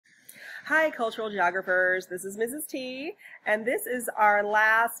Hi, cultural geographers. This is Mrs. T, and this is our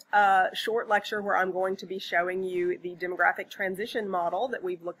last short lecture where I'm going to be showing you the demographic transition model that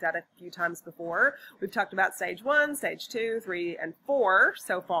we've looked at a few times before. We've talked about stage 1, stage 2, 3, and 4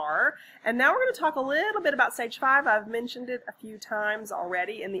 so far, and now we're going to talk a little bit about stage 5. I've mentioned it a few times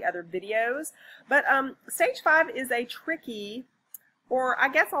already in the other videos, but stage 5 is a tricky, or I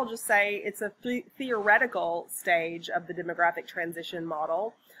guess I'll just say it's a theoretical stage of the demographic transition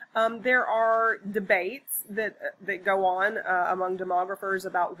model. There are debates that go on among demographers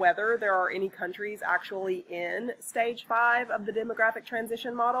about whether there are any countries actually in stage 5 of the demographic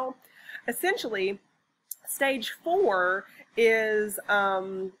transition model. Essentially, stage 4 is,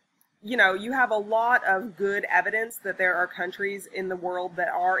 you have a lot of good evidence that there are countries in the world that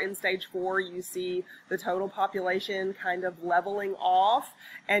are in stage 4. You see the total population kind of leveling off,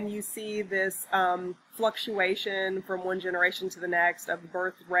 and you see this fluctuation from one generation to the next of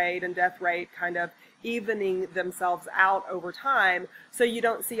birth rate and death rate kind of evening themselves out over time, so you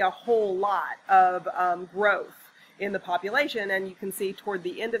don't see a whole lot of growth in the population. And you can see toward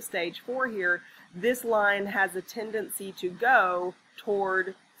the end of stage 4 here, this line has a tendency to go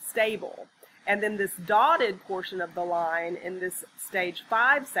toward stable. And then this dotted portion of the line in this stage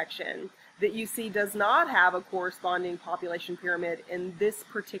 5 section that you see does not have a corresponding population pyramid in this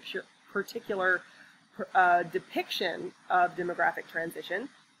particular depiction of demographic transition.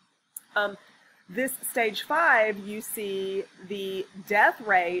 This stage 5, you see the death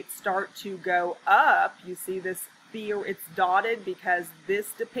rate start to go up. You see this it's dotted because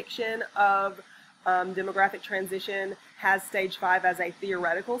this depiction of demographic transition has stage 5 as a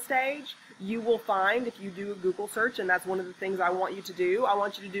theoretical stage. You will find, if you do a Google search, and that's one of the things I want you to do, I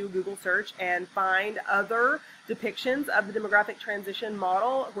want you to do a Google search and find other depictions of the demographic transition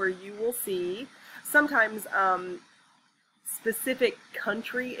model where you will see sometimes specific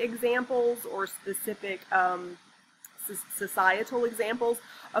country examples or specific societal examples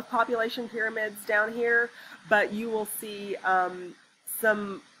of population pyramids down here, but you will see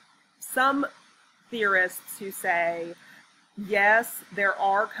some theorists who say, yes, there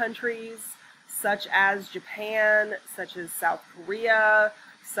are countries such as Japan, such as South Korea,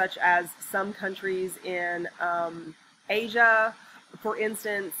 such as some countries in Asia. For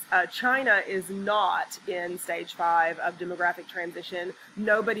instance, China is not in stage 5 of demographic transition.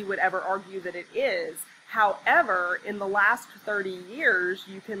 Nobody would ever argue that it is. However, in the last 30 years,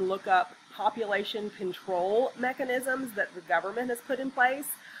 you can look up population control mechanisms that the government has put in place,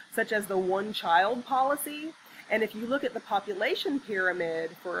 such as the one-child policy. And if you look at the population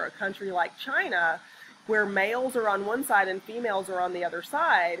pyramid for a country like China, where males are on one side and females are on the other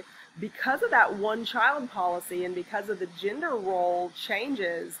side, because of that one-child policy and because of the gender role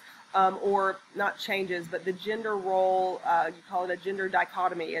changes, or not changes, but the gender role, you call it a gender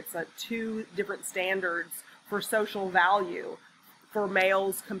dichotomy. It's two different standards for social value for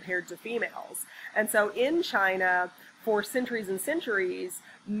males compared to females. And so in China, for centuries and centuries,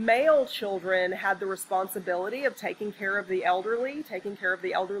 male children had the responsibility of taking care of the elderly, taking care of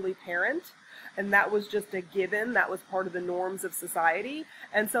the elderly parent, and that was just a given. That was part of the norms of society.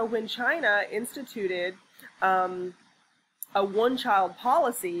 And so when China instituted a one-child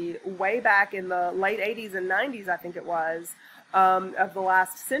policy way back in the late 80s and 90s, I think it was, of the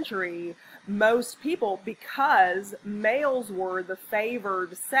last century, most people, because males were the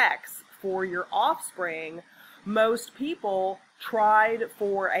favored sex for your offspring, most people tried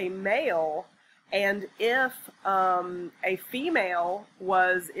for a male, and if a female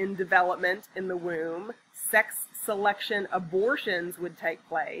was in development in the womb, sex selection abortions would take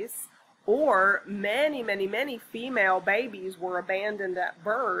place, or many female babies were abandoned at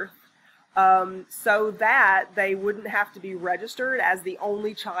birth so that they wouldn't have to be registered as the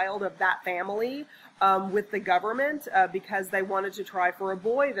only child of that family with the government because they wanted to try for a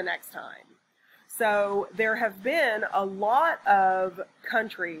boy the next time. So there have been a lot of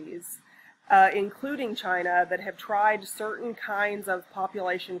countries, including China, that have tried certain kinds of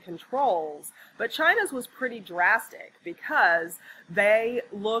population controls, but China's was pretty drastic because they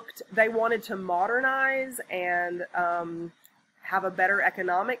wanted to modernize and have a better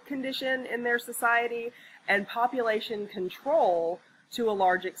economic condition in their society, and population control, to a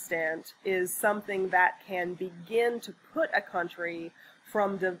large extent, is something that can begin to put a country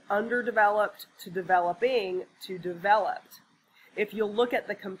from underdeveloped to developing to developed. If you look at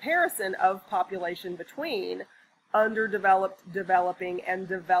the comparison of population between underdeveloped, developing, and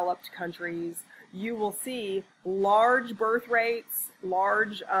developed countries, you will see large birth rates,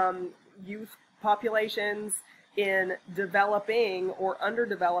 large youth populations in developing or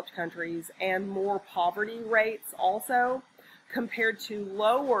underdeveloped countries, and more poverty rates also. compared to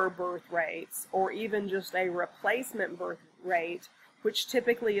lower birth rates, or even just a replacement birth rate, which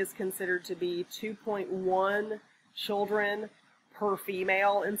typically is considered to be 2.1 children per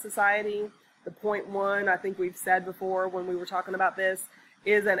female in society. The 0.1, I think we've said before when we were talking about this,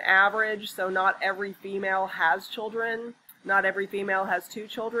 is an average, so not every female has children. Not every female has 2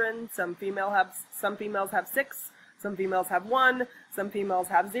 children. Some females have 6, some females have 1, some females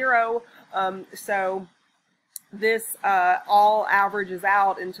have 0. So this all averages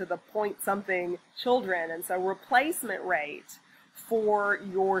out into the point-something children. And so replacement rate for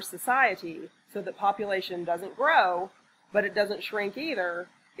your society, so that population doesn't grow, but it doesn't shrink either,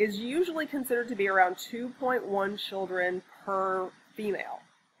 is usually considered to be around 2.1 children per female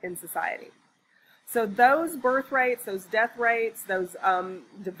in society. So those birth rates, those death rates, those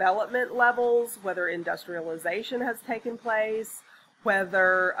development levels, whether industrialization has taken place,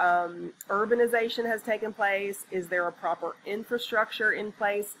 whether urbanization has taken place, is there a proper infrastructure in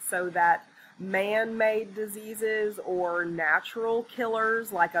place so that man-made diseases or natural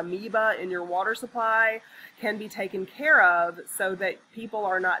killers like amoeba in your water supply can be taken care of so that people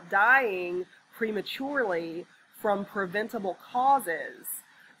are not dying prematurely from preventable causes.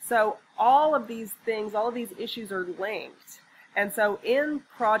 So all of these things, all of these issues are linked. And so in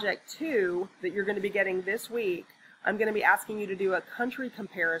Project 2 that you're going to be getting this week, I'm going to be asking you to do a country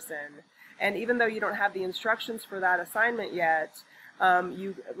comparison. And even though you don't have the instructions for that assignment yet,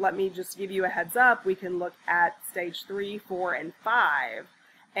 let me just give you a heads up. We can look at stage 3, 4, and 5.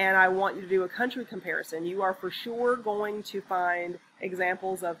 And I want you to do a country comparison. You are for sure going to find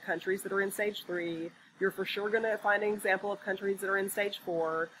examples of countries that are in stage 3. You're for sure going to find an example of countries that are in stage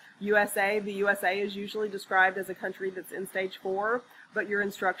 4. The USA is usually described as a country that's in stage 4, but your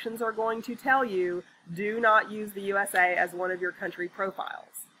instructions are going to tell you, do not use the USA as one of your country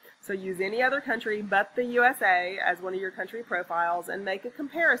profiles. So use any other country but the USA as one of your country profiles and make a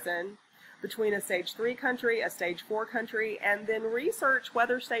comparison between a stage 3 country, a stage 4 country, and then research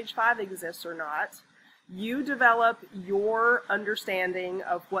whether stage 5 exists or not. You develop your understanding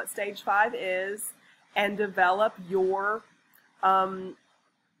of what stage 5 is and develop your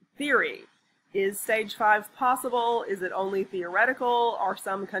theory. Is stage 5 possible? Is it only theoretical? Are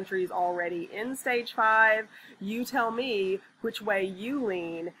some countries already in stage 5? You tell me which way you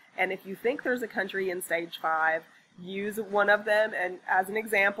lean, and if you think there's a country in stage 5, use one of them and as an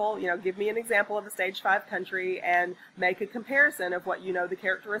example, give me an example of a stage 5 country and make a comparison of what the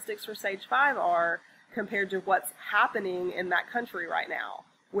characteristics for stage 5 are compared to what's happening in that country right now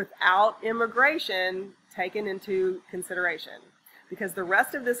without immigration taken into consideration. Because the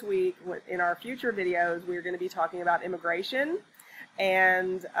rest of this week, in our future videos, we're going to be talking about immigration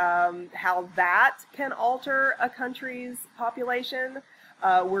and how that can alter a country's population.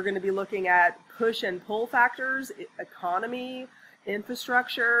 We're going to be looking at push and pull factors, economy,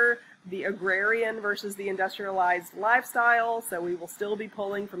 infrastructure, the agrarian versus the industrialized lifestyle. So we will still be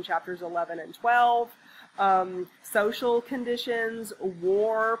pulling from chapters 11 and 12. Social conditions,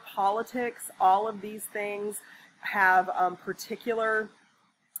 war, politics, all of these things have particular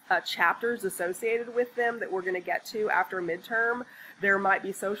chapters associated with them that we're going to get to after midterm. There might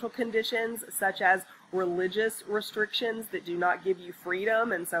be social conditions such as religious restrictions that do not give you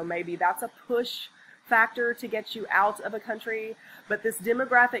freedom, and so maybe that's a push factor to get you out of a country. But this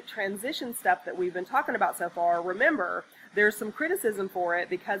demographic transition stuff that we've been talking about so far, remember, there's some criticism for it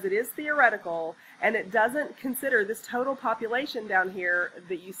because it is theoretical and it doesn't consider this total population down here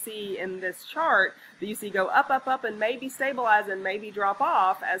that you see in this chart, that you see go up, up, up, and maybe stabilize and maybe drop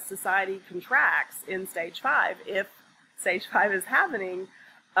off as society contracts in stage 5. If stage 5 is happening,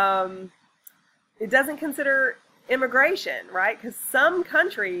 it doesn't consider immigration, right? Because some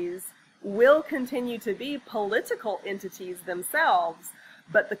countries will continue to be political entities themselves,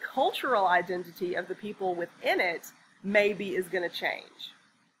 but the cultural identity of the people within it maybe is going to change.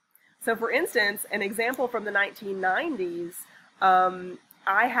 So for instance, an example from the 1990s,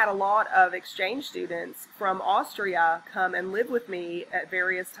 I had a lot of exchange students from Austria come and live with me at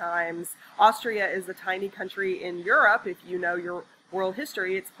various times. Austria is a tiny country in Europe. If you know your world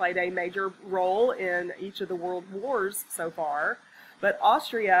history, it's played a major role in each of the world wars so far. But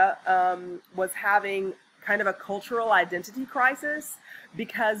Austria was having kind of a cultural identity crisis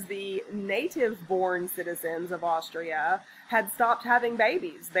because the native-born citizens of Austria had stopped having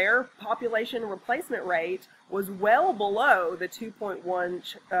babies. Their population replacement rate was well below the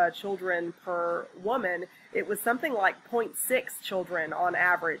 2.1 children per woman. It was something like 0.6 children on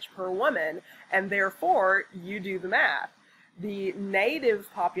average per woman, and therefore, you do the math. The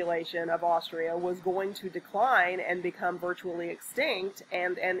native population of Austria was going to decline and become virtually extinct,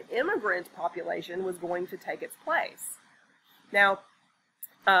 and an immigrant population was going to take its place. Now,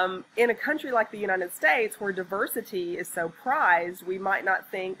 in a country like the United States, where diversity is so prized, we might not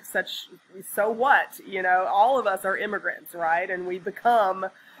think so what? You know, all of us are immigrants, right? And we become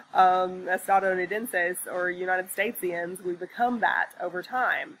estadounidenses or United Statesians, we become that over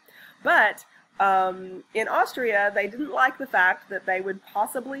time. But in Austria, they didn't like the fact that they would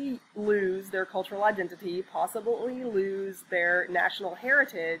possibly lose their cultural identity, possibly lose their national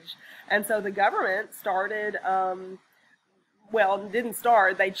heritage, and so the government started,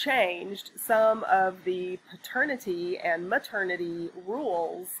 they changed some of the paternity and maternity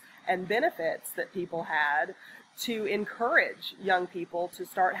rules and benefits that people had to encourage young people to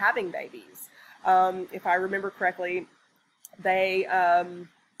start having babies. If I remember correctly, they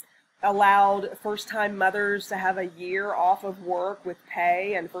allowed first-time mothers to have a year off of work with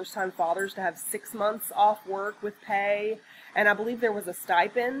pay, and first-time fathers to have 6 months off work with pay. And I believe there was a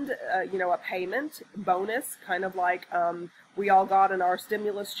stipend, a payment bonus, kind of like we all got in our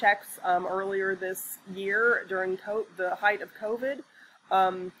stimulus checks earlier this year during the height of COVID.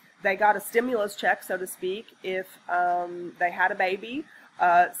 They got a stimulus check, so to speak, if they had a baby.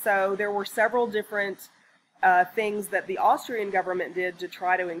 So there were several different things that the Austrian government did to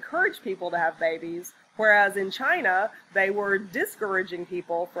try to encourage people to have babies, whereas in China, they were discouraging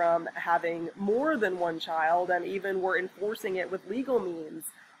people from having more than one child, and even were enforcing it with legal means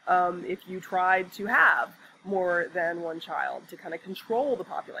if you tried to have more than one child, to kind of control the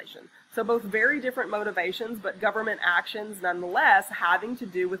population. So both very different motivations, but government actions nonetheless having to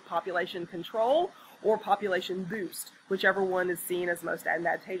do with population control or population boost, whichever one is seen as most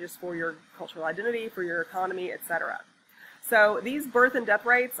advantageous for your cultural identity, for your economy, etc. So these birth and death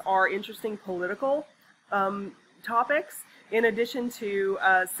rates are interesting political topics, in addition to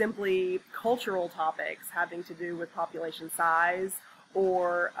simply cultural topics having to do with population size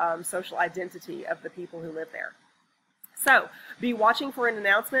or social identity of the people who live there. So be watching for an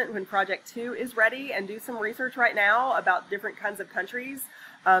announcement when Project 2 is ready, and do some research right now about different kinds of countries,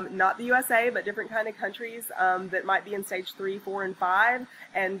 not the USA, but different kind of countries that might be in stage 3, 4, and 5,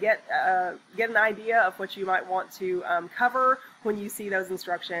 and get an idea of what you might want to cover when you see those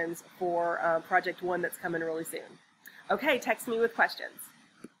instructions for Project 1 that's coming really soon. Okay, text me with questions.